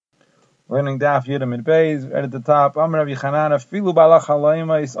learning Daf Yidam and Beis, right at the top. Amar Rabbi Chanana, Filu Balach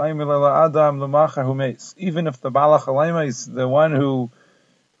Halaymais, Aymer Lela Adam L'Machar Humeis. Even if the Balach Halaymais, the one who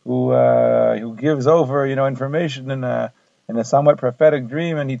gives over, information in a somewhat prophetic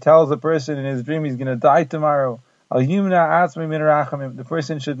dream, and he tells the person in his dream he's going to die tomorrow. Al Yimna Atzmi Min Rachamim. The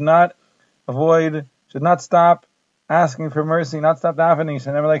person should not stop asking for mercy, not stop davening.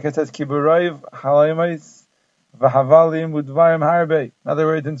 So never, like it says, Kiburoiv Halaymais. In other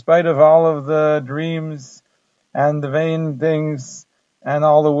words, in spite of all of the dreams and the vain things and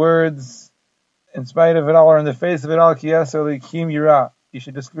all the words, in spite of it all, or in the face of it all, you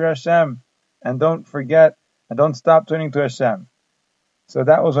should just fear Hashem and don't forget and don't stop turning to Hashem. So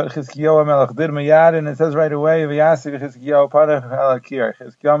that was what Chizkiyahu Melech did. Miyad, and it says right away,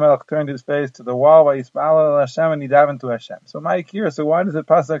 Chizkiyahu Melech turned his face to the wall, Hashem, and he davened to Hashem. So my Akira, so why does the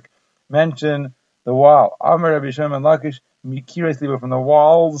pasuk mention the wall? Amar Rabbi Shimon Lakish, Mikirasli, from the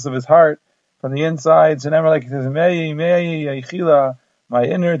walls of his heart, from the inside. So never, like he says, my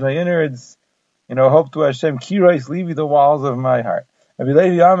innards, hope to Hashem, Kirais Levi, the walls of my heart. Rabbi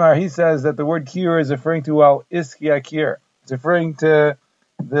Levi Amar, he says that the word kir is referring to iski akir. It's referring to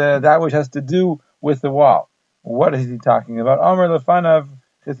that which has to do with the wall. What is he talking about? Amar Lefanav,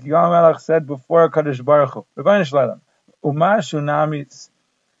 Chizkiyahu Melech said before Kadosh Baruch Hu, Rebbeinu Shalom, Uma Shunamis.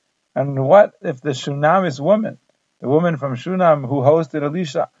 And what if the Shunamis woman, the woman from Shunam who hosted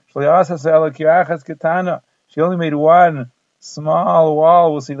Elisha, she only made one small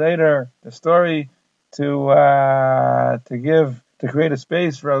wall, we'll see later the story, to create a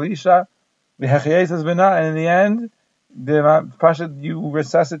space for Elisha. And in the end, you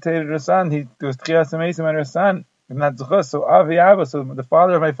resuscitated her son. There was Tchias HaMeisim on her son. So Avi Abba, so the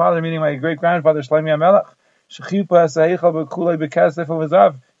father of my father, meaning my great grandfather Shlomi HaMelech,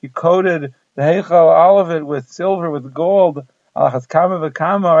 he coated the Heichal, all of it, with silver, with gold. Right?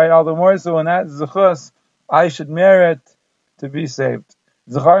 All the more so in that Zechus, I should merit to be saved.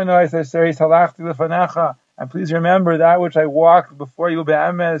 And please remember that which I walked before you,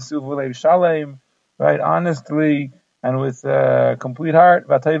 be'emes u'v'leiv shalem, right, honestly and with a complete heart.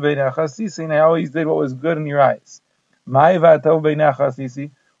 And I always did what was good in your eyes.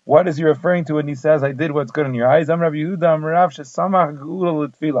 What is he referring to when he says, I did what's good in your eyes? He was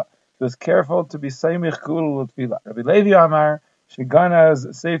careful to be Saimich Geula L'Tfila. Rabbi Levi Amar,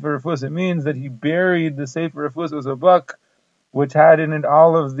 Shegana's Sefer Refus, it means that he buried the Sefer Refus. It was a book which had in it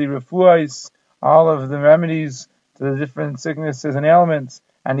all of the refuahs, all of the remedies to the different sicknesses and ailments,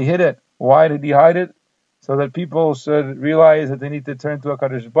 and he hid it. Why did he hide it? So that people should realize that they need to turn to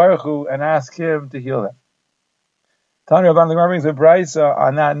HaKadosh Baruch Hu and ask him to heal them. Tanya Rabban the Gemara brings a brisa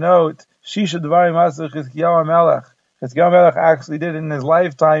on that note. Shisha Dvarim Asa Chizkiyahu Melech. Chizkiyahu Melech actually did in his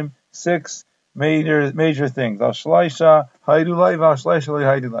lifetime 6 major things. Al Shleisha Haidulai, Al Shleisha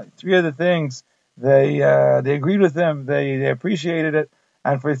Haidulai. 3 of the things they agreed with him, they appreciated it,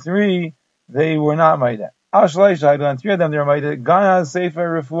 and for 3 they were not made. Al Shleisha Haidulai, 3 of them they were made. Ganaz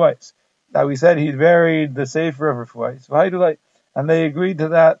Sefer Refuais. That we said he buried the Sefer of Refuais. Haidulai, and they agreed to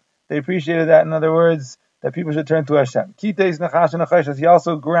that. They appreciated that. In other words, that people should turn to Hashem. Kites Nachash and Nachashas. He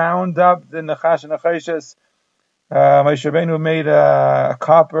also ground up the Nachash and Nachashas. Moshe Rabbeinu made a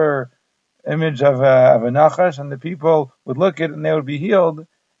copper image of a Nachash, and the people would look at it and they would be healed.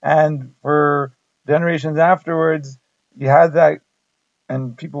 And for generations afterwards, you had that,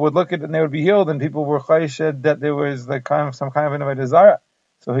 and people would look at it and they would be healed, and people were chayshid that there was like some kind of an Avodah.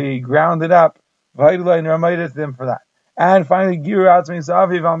 So he ground it up. V'haidulai and reminded them for that. And finally, he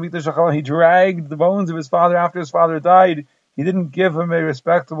dragged the bones of his father after his father died. He didn't give him a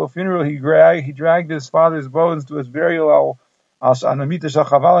respectable funeral. He dragged his father's bones to his burial on a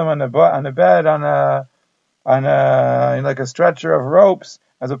bed, in like a stretcher of ropes,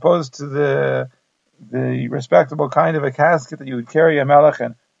 as opposed to the respectable kind of a casket that you would carry a melech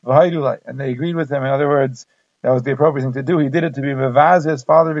in. And they agreed with him. In other words, that was the appropriate thing to do. He did it to be mevaz his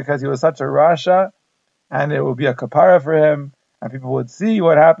father because he was such a rasha, and it would be a kapara for him, and people would see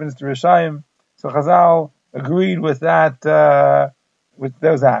what happens to Rishayim. So Chazal agreed with that, with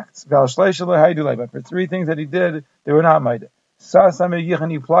those acts. But for 3 things that he did, they were not made.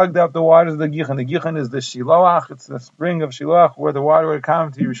 He plugged up the waters of the Gichan. The Gichan is the Shiloach, it's the spring of Shiloach, where the water would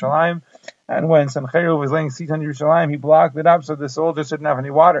come to Yerushalayim. And when Sancheru was laying seat on Yerushalayim, he blocked it up so the soldiers didn't have any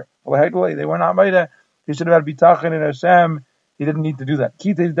water. They were not made. He should have had bitachon in Hashem. He didn't need to do that.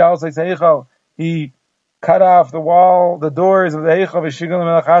 He cut off the doors of the Heichal v'shigol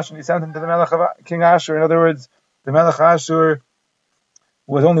Melech Ashur, and he sent him to the Melech of King Ashur. In other words, the Melech Ashur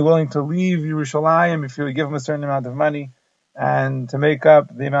was only willing to leave Yerushalayim if he would give him a certain amount of money, and to make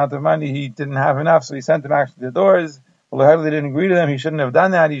up the amount of money he didn't have enough, so he sent him actually to the doors. Well, they didn't agree to them. He shouldn't have done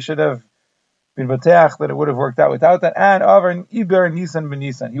that. He should have that it would have worked out without that. And over Iber Nisan ben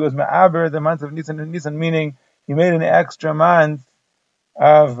Nisan. He was Ma'aber the month of Nisan ben Nisan, meaning he made an extra month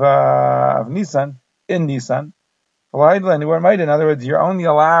of Nisan in Nisan. In other words, you're only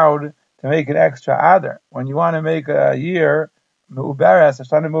allowed to make an extra Adar. When you want to make a year, Mu'uberes, a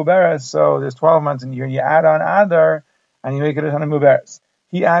Shana Mu'uberes, so there's 12 months in a year, and you add on Adar, and you make it a Shana Mu'uberes.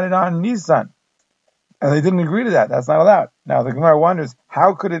 He added on Nisan, and they didn't agree to that. That's not allowed. Now, the Gemara wonders,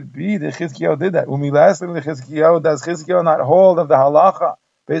 how could it be that Chizkiyahu did that? Does Chizkiyahu not hold of the halacha?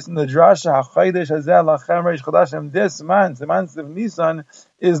 Based on the drasha, this month, the month of Nisan,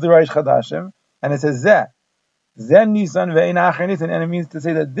 is the Rosh Chodashim, and it says Zeh. Zen Nisan ve'ein acher Nisan, and it means to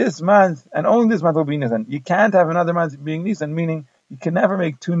say that this month, and only this month will be Nisan. You can't have another month being Nisan, meaning you can never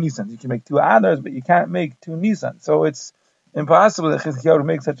make two Nisans. You can make two Adars, but you can't make two Nisan. So it's impossible that Chizkiyahu would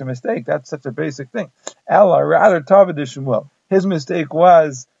make such a mistake. That's such a basic thing. Ella, rather, Tavid de Shmuel. His mistake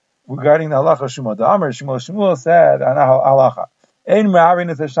was regarding the halacha Shmuel. The Amr Shmuel said, halacha. You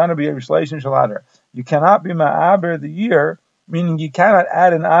cannot be ma'aber the year, meaning you cannot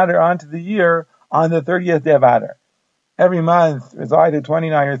add an adar onto the year on the 30th day of Adar. Every month is either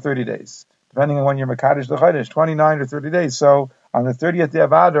 29 or 30 days, depending on when you're Mekadesh L'Chodesh, 29 or 30 days. So on the 30th day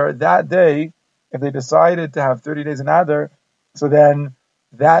of Adar, that day, if they decided to have 30 days in Adar, so then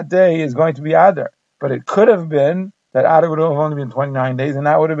that day is going to be Adar. But it could have been that Adar would have only been 29 days, and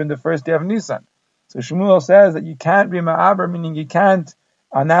that would have been the first day of Nisan. So Shmuel says that you can't be Ma'aber, meaning you can't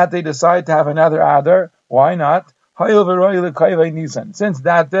on that day decide to have another Adar. Why not? Since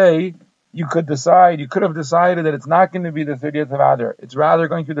that day, you could have decided that it's not going to be the 30th of Adar. It's rather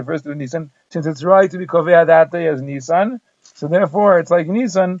going to be the first of Nisan, since it's right to be Kovea that day as Nisan. So therefore, it's like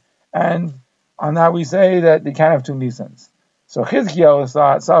Nisan, and on that we say that they can't have two Nisans. So Chizkiyahu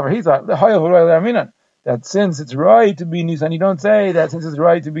thought, that since it's right to be Nisan, you don't say that since it's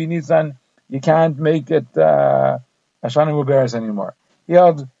right to be Nisan, you can't make it Shana Mu'uberes anymore. He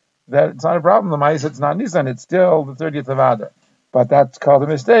held that it's not a problem. The Ma'is, it's not Nisan, it's still the 30th of Adar. But that's called a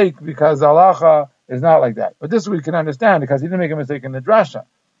mistake because the halacha is not like that. But this we can understand because he didn't make a mistake in the drasha.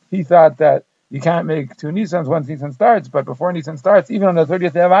 He thought that you can't make two Nisans once Nisan starts, but before Nisan starts, even on the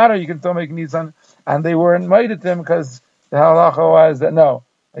 30th day of Adar, you can still make Nisan. And they weren't invited to him because the halacha was that no.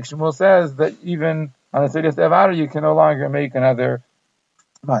 Like Shmuel says that even on the 30th day of Adar, you can no longer make another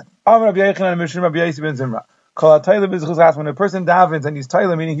month. When a person davens and he's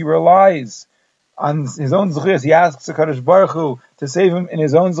tayla, meaning he relies on his own zechus, he asks the Kadosh Baruch Hu to save him in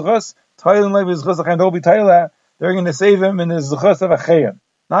his own zechus. They're going to save him in the zechus of a chayim,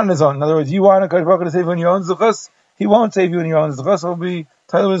 not in his own. In other words, you want a Kadosh Baruch Hu to save you in your own zechus, he won't save you in your own zechus. He'll be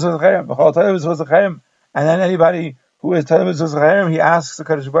tayla b'zechus chayim. And then anybody who is tayla b'zechus chayim, he asks the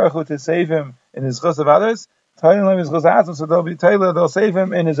Kadosh Baruch Hu to save him in his zechus of others. So they'll be tayla, they'll save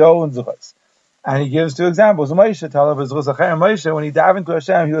him in his own zechus. And he gives two examples. Moshe, when he davened to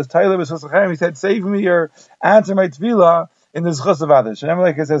Hashem, he was tayla b'zechus chayim. He said, "Save me or answer my tefillah in the zechus of others."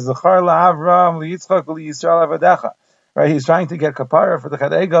 Like it says, "Zechar la'Avram liYitzchak liYisrael avadecha." Right? He's trying to get kapara for the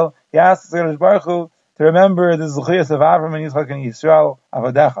Chad Egel. He asks the Kadosh Baruch Hu to remember the zechus of Avram and Yitzchak and Yisrael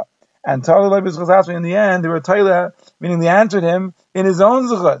avadecha. And tayla b'zechus Hashem. In the end, they were tayla, meaning they answered him in his own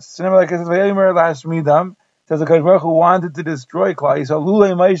zechus. Like it says, "Vayomer la'ashmidam." Says the Kadosh Baruch Hu wanted to destroy Klal Yisrael.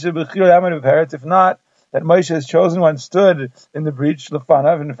 Lulei Moshe b'chir yamin b'peretz. If not, that Moshe, his chosen one, stood in the breach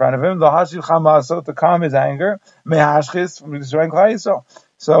lefanav, in front of him, the hashil chamaso, to calm his anger, mehashchis, from destroying Klal Yisrael.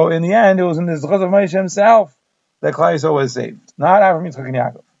 So in the end, it was in the zechus of Moshe himself that Klal Yisrael was saved, not Avram, Yitzchak, and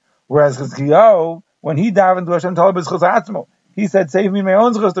Yaakov. Whereas Chizkiyahu, when he davened to Hashem, told b'zechus atzmo, he said, "Save me in my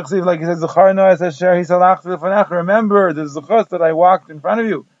own zechus." Like he said, "Zechar noas asher hisalach v'lefanecha." Remember the zechus that I walked in front of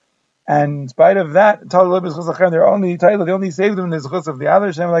you. And in spite of that, they only saved them in the zechus of the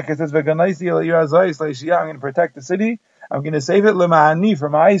other. Like it says, I'm going to protect the city. I'm going to save it l'ma'ani, for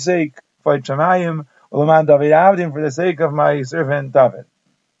my sake, for Shamayim, l'ma'an David Avdim, for the sake of my servant David.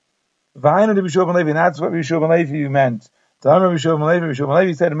 And that's what Rishu ben Levi meant. Rishu ben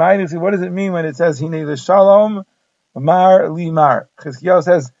Levi said, what does it mean when it says, Hine the Shalom, Mar li Mar? Chizkiyahu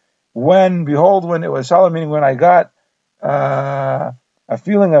says, when it was Shalom, meaning when I got a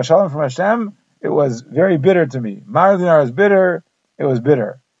feeling of shalom from Hashem, it was very bitter to me. Mar dinar is bitter, it was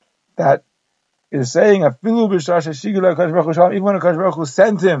bitter. That is saying, even when Akash Baruch Hu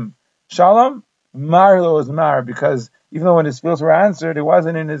sent him shalom, mar lo was mar, because even though when his feels were answered, it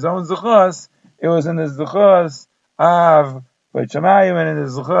wasn't in his own zechus, it was in the zechus of Shamayim and in the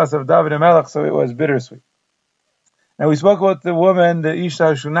zechus of David HaMelech, so it was bittersweet. Now we spoke about the woman, the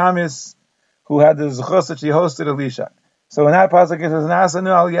Isha Shunamis, who had the zechus that she hosted Elisha. So in that pasuk it says,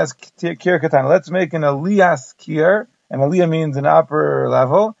 "Nasanu aliyas kir katan." Let's make an aliyas kir, and aliyah means an upper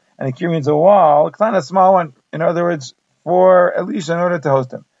level, and a kir means a wall. It's not a small one. In other words, for Elisha in order to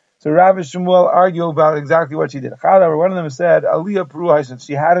host him. So Rav and Shmuel argue about exactly what she did. However, one of them said, Aliyah Peruha,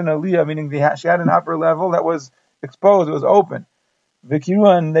 she had an Aliyah, meaning she had an upper level that was exposed, it was open.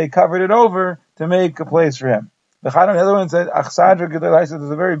 V'kiruan, they covered it over to make a place for him. The other one said, Achsadra Gedol, there's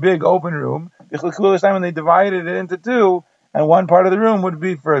a very big open room. And they divided it into two, and one part of the room would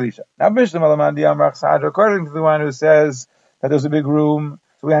be for Elisha. Now, according to the one who says that there's a big room,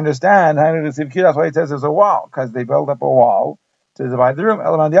 so we understand, that's why it says there's a wall, because they built up a wall to divide the room.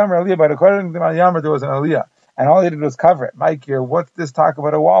 But according to the Yamar, there was an Aliyah, and all he did was cover it. Mike here, what's this talk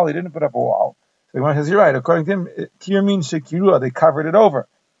about a wall? He didn't put up a wall. So the one says, you're right. According to him, kir means shekirua, they covered it over.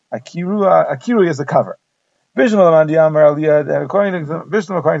 A kiru is a cover. Bishlam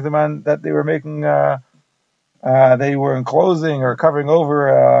according to the man that they were making, they were enclosing or covering over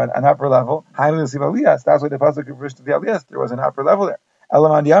an upper level. That's why the pasuk refers to the aliyas. There was an upper level there.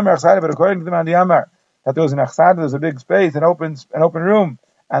 But according to the mandiyamar, that there was an achsad, there was a big space, an open room,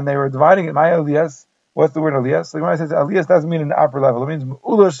 and they were dividing it. My aliyas. What's the word aliyas? So the Gemara says aliyas doesn't mean an upper level. It means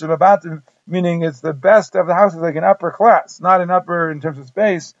ulush shebabatim, meaning it's the best of the houses, like an upper class, not an upper in terms of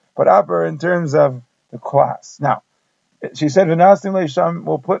space, but upper in terms of the class. Now, she said, "V'nasim leisham,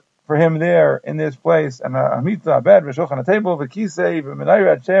 we'll put for him there in this place and a mitzvah, a bed, v'shulchan, a table, v'kisei,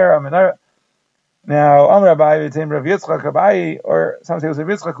 v'menayra, a chair, a menayra." Now, Amar Abayi, v'teim Rav Yitzchak Abayi, or some say it was Rav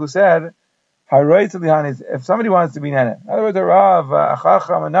Yitzchak who said, if somebody wants to be nene, in other words, a Rav, a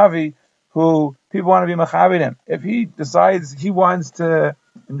Chacham, a Navi, who people want to be machabed him. If he decides he wants to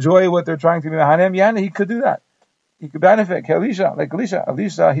enjoy what they're trying to be mahanim, yeah, he could do that. He could benefit. Like Elisha,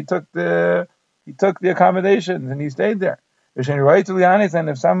 he took the accommodations and he stayed there. And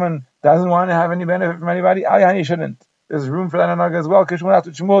if someone doesn't want to have any benefit from anybody, he shouldn't. There's room for that anag as well. Because that's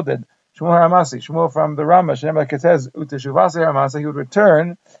what Shmuel did. Shmuel from the Rama, like it says, he would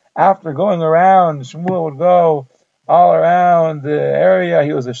return after going around. Shmuel would go all around the area.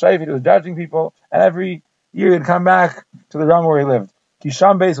 He was a shayfet, he was judging people, and every year he'd come back to the Rama where he lived.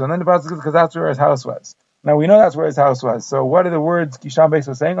 Kisham Beis, and then the pasuk because that's where his house was. Now we know that's where his house was. So what are the words Kisham Beis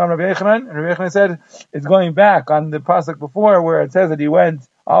was saying on Rabbi Yechanan? And Rabbi Yechanan said it's going back on the pasuk before where it says that he went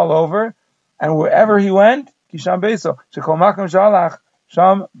all over, and wherever he went, Kisham Beis, Shekol Makom Shalach,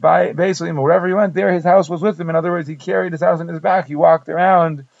 Sham Beis, wherever he went, there his house was with him. In other words, he carried his house in his back. He walked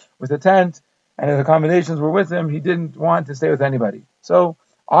around with a tent, and his accommodations were with him. He didn't want to stay with anybody. So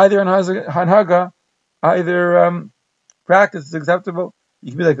either in Hanhaga, either practice is acceptable.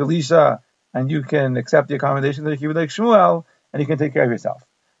 You can be like Elisha, and you can accept the accommodations. Or you can be like Shmuel, and you can take care of yourself.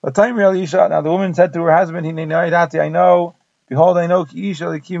 But time Elisha. Now the woman said to her husband, I know, behold, I know Ki Isha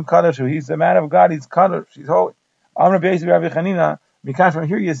Likim Kadoshu. He's the man of God. He's Kadosh. He's holy. Amr Beis Rabbi Chanina. Because from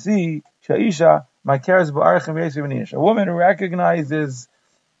here you see Shaisha Ma'keres Ba'archim Beis Rabbi. A woman who recognizes.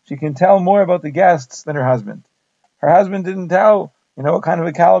 She can tell more about the guests than her husband. Her husband didn't tell, what kind of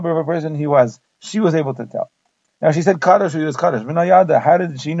a caliber of a person he was. She was able to tell. Now she said Kadosh, he was Kadosh. How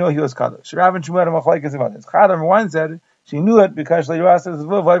did she know he was Kadosh? Rav and Shmuel had a machlokes about this. Chadam one said she knew it because she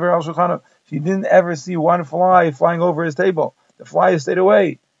didn't ever see one fly flying over his table. The fly stayed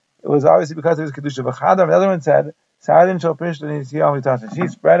away. It was obviously because of his kedusha. But Chadam, the other one said, she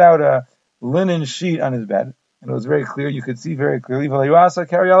spread out a linen sheet on his bed. And it was very clear, you could see very clearly.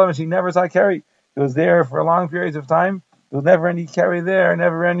 And she never saw Kerry. It was there for long periods of time. There was never any Kerry there,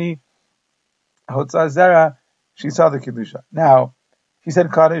 never any Hotzah Zera. She saw the Kedusha. Now, she said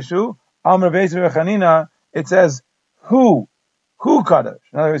Kadeshu, Amr Beis Rechanina, it says, who Kadosh?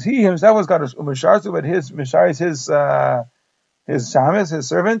 In other words, he himself was Kadosh. Umasharzu, but his shamis, his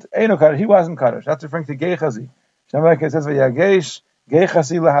servant, Eino Kadosh, he wasn't Kadosh. That's referring to Gechazi. Shemalek says, Vayagesh,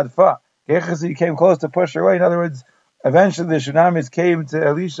 Gechazi lahadfa. Gechazi came close to push her away. In other words, eventually the Shunamis came to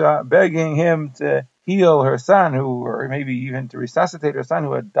Elisha begging him to heal her son, or maybe even to resuscitate her son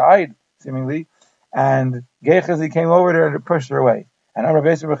who had died, seemingly. And Gechazi came over there and pushed her away. And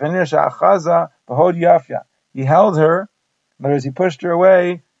he held her, in other words, he pushed her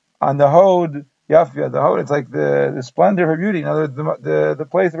away on the Hod Yafya. The Hod, it's like the splendor of her beauty. In other words, the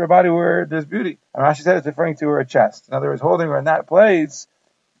place of her body where there's beauty. And Rashi said it's referring to her chest. In other words, holding her in that place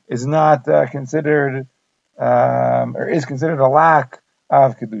is not considered, or is considered a lack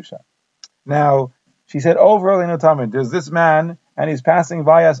of Kedusha. Now, she said, overall, Tamid, there's this man, and he's passing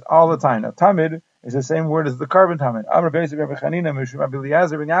by us all the time. Now, Tamid is the same word as the carbon Tamid.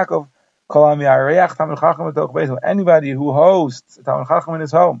 Anybody who hosts a Talmid Chacham in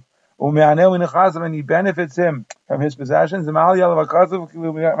his home, and he benefits him from his possessions, the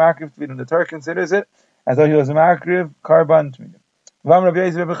Torah considers it as though he was a makriv carbon Tamid. A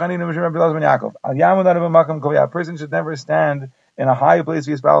person should never stand in a high place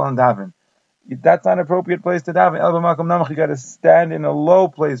v'yispal and daven. That's not an appropriate place to daven. El b'makom namach, you got to stand in a low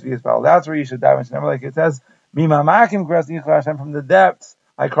place v'yispal. That's where you should daven. Remember, like it says, Mimamakim krasicha Hashem, from the depths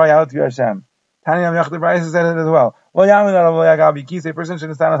I cry out to you, Hashem. Tani Am Yachid Bryce said it as well. Well, a person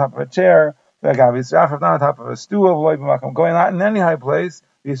shouldn't stand on top of a chair, not on top of a stool, going out in any high place,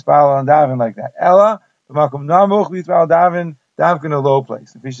 v'yispal and daven like that. Ella b'makom namuch v'yispal daven in a low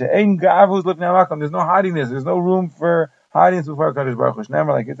place. There's no hidiness. There's no room for hiding before Kadosh Baruch Hu.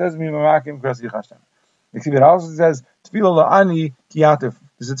 Never, like it says, Mimamakim krasicha Hashem. It also says, Tefillah la'ani kiyatif.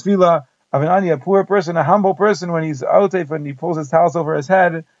 This is tefillah of an ani, a poor person, a humble person, when he's outef, when he pulls his towels over his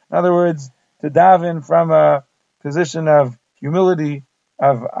head. In other words, to daven from a position of humility,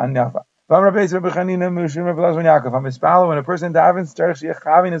 of anyafa. When a person davens, he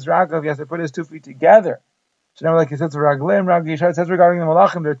has to put his 2 feet together. So now, like it says, it says regarding the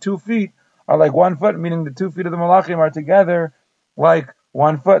malachim, their 2 feet are like 1 foot, meaning the 2 feet of the malachim are together like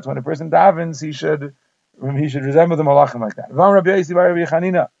 1 foot. So when a person davens, he should resemble the malachim like that. What does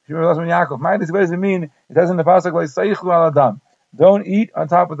it mean? It says in the pasuk, don't eat on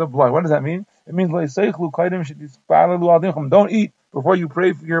top of the blood. What does that mean? It means don't eat before you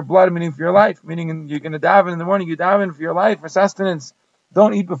pray for your blood, meaning for your life. Meaning you're going to daven in the morning, you daven for your life, for sustenance.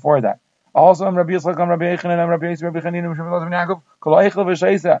 Don't eat before that. Also, anybody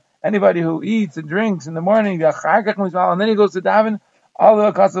who eats and drinks in the morning, and then he goes to daven,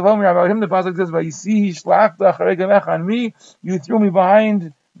 about him, the pasuk says, on me, you threw me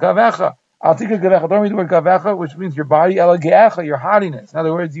behind gavecha. I'll take a gavecha. Don't read the word gavecha, which means your body, your hottiness. In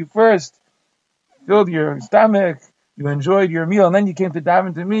other words, you first filled your stomach, you enjoyed your meal, and then you came to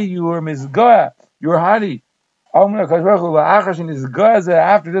daven to me, you were mizgoah, you were hotty. After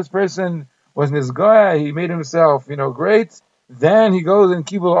this person was mizgoah, he made himself, great, then he goes and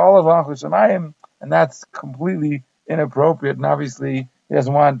kibbul all of Achus Shemayim, and that's completely inappropriate, and obviously he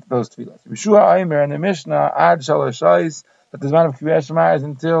doesn't want those tefillahs. Yeshua Aimer in the Mishnah, Ad Shalosh Shais, that the Zman of Kriyas Shema is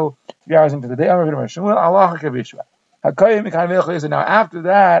until 3 hours into the day. Now after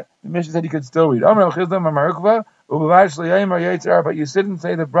that, the Mishnah said you could still read. But you shouldn't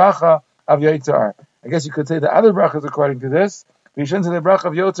say the bracha of Yitzhar. I guess you could say the other brachas according to this, but you shouldn't say the bracha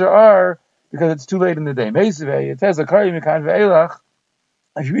of Yitzhar because it's too late in the day. It says, if you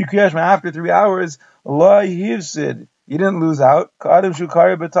read Kriyas Shema after 3 hours, you didn't lose out.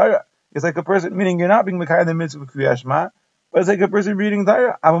 It's like a person, meaning you're not being Mekayah the mitzvah of Kriyas Shema, but it's like a person reading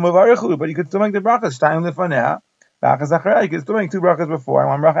Torah. But you could still make the brachas. You could still make 2 brachas before and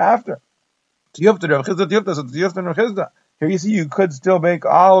 1 bracha after. Here you see you could still make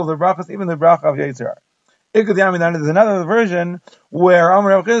all of the brachas, even the bracha of Yitzhar. There's another version where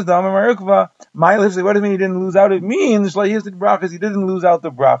what does it mean he didn't lose out? It means he didn't lose out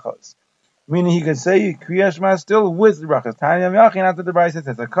the brachas. Meaning he could say Kriyas Shema still with the brachas. After the brayso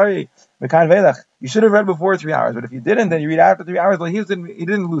says, you should have read before 3 hours, but if you didn't, then you read after 3 hours. He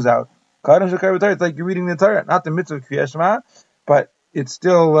didn't lose out. It's like you're reading the Torah, not the mitzvah of Kriyas Shema, but it's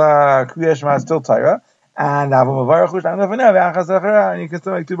still Kriyas Shema is still Torah. And you can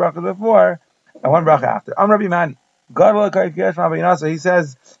still make 2 brachas before and 1 bracha after. Rabbi Mani, he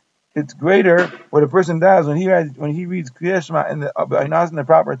says it's greater what a person does when he reads Kriyas Shema in the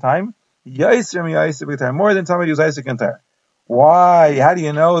proper time. More than somebody who's Isaac and Torah. Why? How do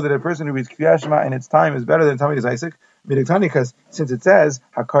you know that a person who reads Kriyas Shema in its time is better than somebody who's Isaac? Because since it says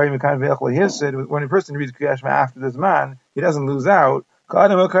when a person reads Kriyas Shema after this man, he doesn't lose out.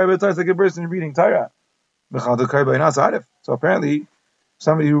 It's like a person reading Torah. So apparently,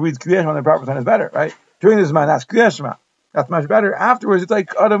 somebody who reads Kriyas Shema in the proper time is better, right? During this man, that's Kriyas Shema. That's much better. Afterwards, it's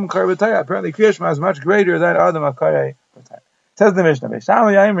like Adam Kar Torah. Apparently, Kriyas Shema is much greater than Adam Kar. Says the Mishnah,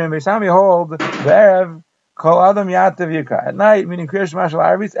 Beishami hold the Erev Kol Adam Yatav Yikra. At night, meaning Kriyas Shema Shel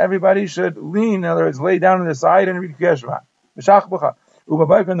Arvis, everybody should lean, in other words, lay down on the side and read Kriyas Shema. B'shach b'cha.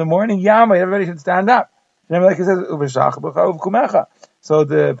 U'babayk in the morning, Yamai, everybody should stand up. Like it says, B'shach b'cha u'v'kumecha. So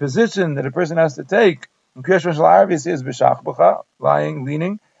the position that a person has to take in Kriyas Shema Shel Arvis is B'shach b'cha, lying,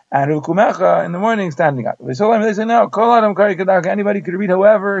 leaning, and u'v'kumecha in the morning, standing up. They say, no, Kol Adam Kari Kedarka, anybody could read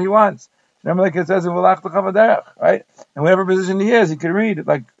however he wants. Remember, like it says, right? And whatever position he is, he can read it,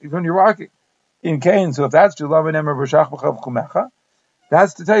 like when you're walking. In Cain, so if that's true, that's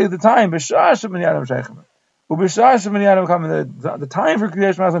to tell you the time. The time for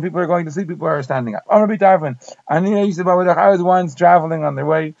Kriyas Shema is when people are going to sleep, people are standing up. I was once traveling on their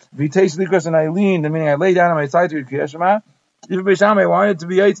way. And I leaned, meaning I lay down on my side to read Kriyas Shema. I wanted to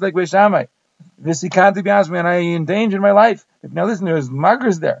be Yaitz like Beishamai. And I endangered my life. Now listen, there's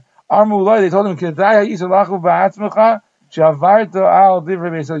muggers there. They told him, so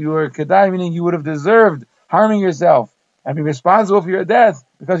you were kedai, meaning you would have deserved harming yourself and be responsible for your death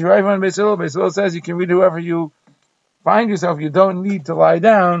because you're right on Beis Hillel. Beis Hillel says you can read whoever you find yourself. You don't need to lie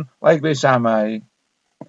down like Beis Shammai.